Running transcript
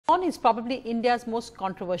Is probably India's most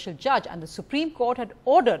controversial judge, and the Supreme Court had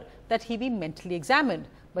ordered that he be mentally examined.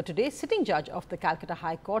 But today, sitting judge of the Calcutta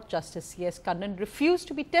High Court, Justice CS Karnan, refused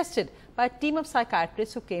to be tested by a team of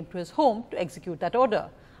psychiatrists who came to his home to execute that order.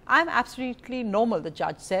 "I am absolutely normal," the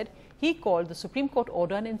judge said. He called the Supreme Court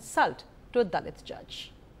order an insult to a Dalit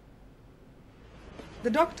judge.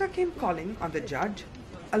 The doctor came calling on the judge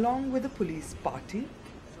along with the police party.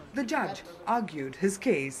 The judge argued his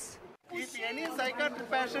case. If any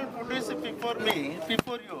psychiatric patient produces before me,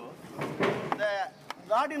 before you, the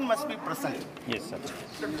guardian must be present. Yes, sir.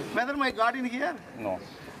 Whether my guardian here? No.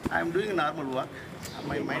 I am doing normal work.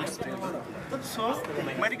 My mind is stable. So,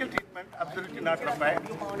 medical treatment absolutely not required.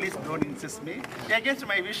 Please don't insist me. Against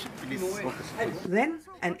my wish, please. Then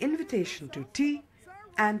an invitation to tea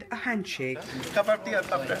and a handshake. Cup of tea or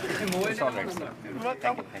cup of tea? It's all right, sir.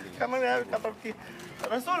 Come and have a cup of tea.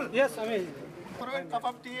 Rasul? Yes, I mean. Provide cup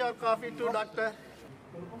of tea or coffee to doctor.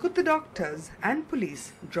 Could the doctors and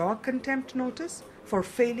police draw a contempt notice for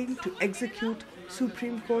failing to execute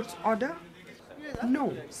Supreme Court's order?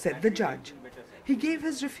 No, said the judge. He gave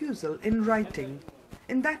his refusal in writing.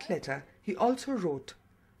 In that letter, he also wrote,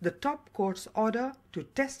 the top court's order to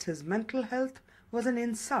test his mental health was an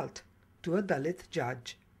insult to a Dalit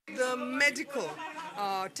judge. The medical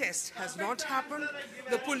test has not happened.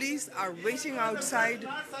 The police are waiting outside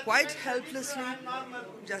quite helplessly.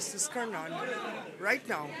 Justice Karnan right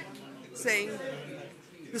now saying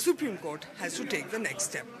the Supreme Court has to take the next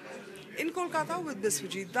step. In Kolkata with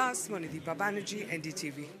Biswajit Das, Manideepa Banerjee,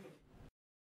 NDTV.